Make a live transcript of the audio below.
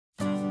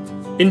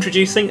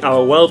Introducing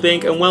our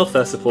wellbeing and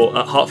welfare support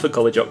at Hertford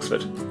College,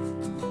 Oxford.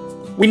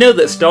 We know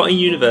that starting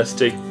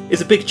university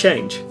is a big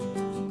change,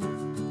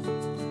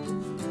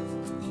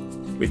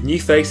 with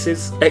new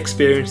faces,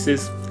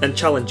 experiences and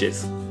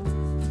challenges,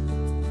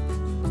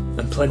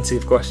 and plenty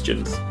of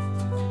questions.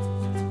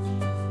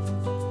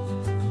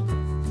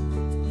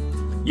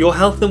 Your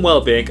health and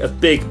well-being are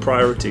big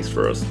priorities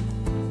for us.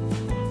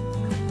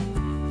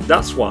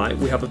 That's why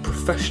we have a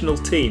professional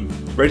team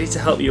ready to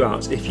help you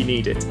out if you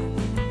need it.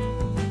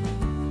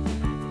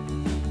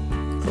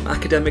 From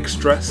academic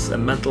stress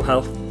and mental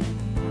health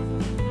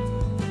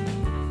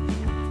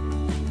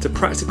to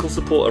practical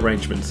support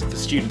arrangements for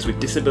students with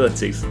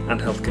disabilities and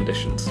health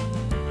conditions.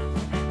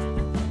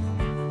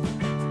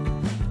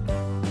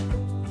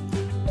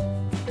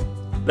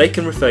 They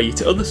can refer you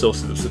to other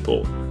sources of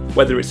support,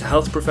 whether it's a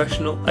health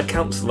professional, a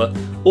counsellor,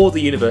 or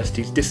the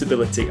university's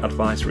Disability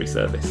Advisory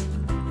Service.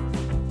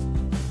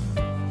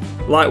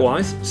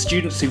 Likewise,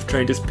 students who've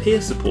trained as peer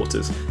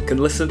supporters can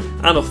listen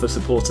and offer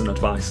support and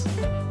advice.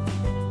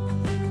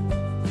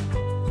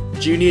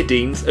 Junior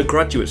deans are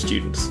graduate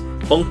students,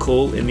 on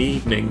call in the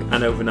evening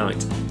and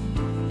overnight,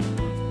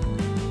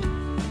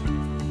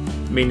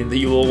 meaning that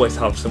you'll always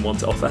have someone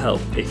to offer help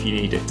if you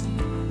need it.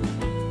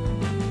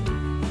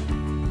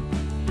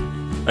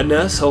 A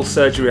nurse holds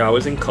surgery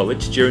hours in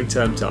college during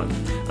term time,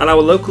 and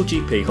our local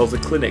GP holds a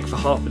clinic for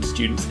Hertford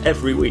students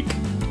every week.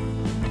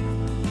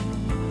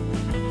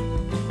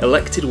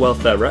 Elected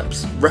welfare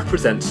reps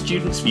represent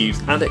students' views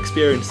and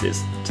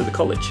experiences to the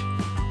college,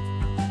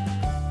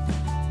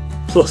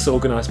 plus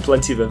organise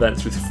plenty of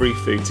events with free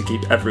food to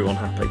keep everyone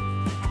happy.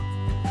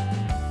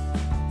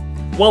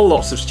 While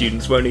lots of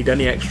students won't need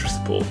any extra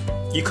support,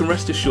 you can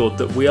rest assured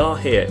that we are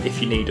here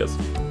if you need us.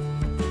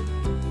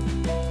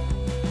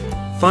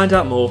 Find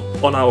out more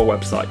on our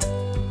website,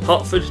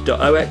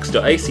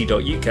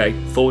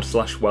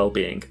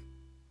 hertford.ox.ac.uk/wellbeing.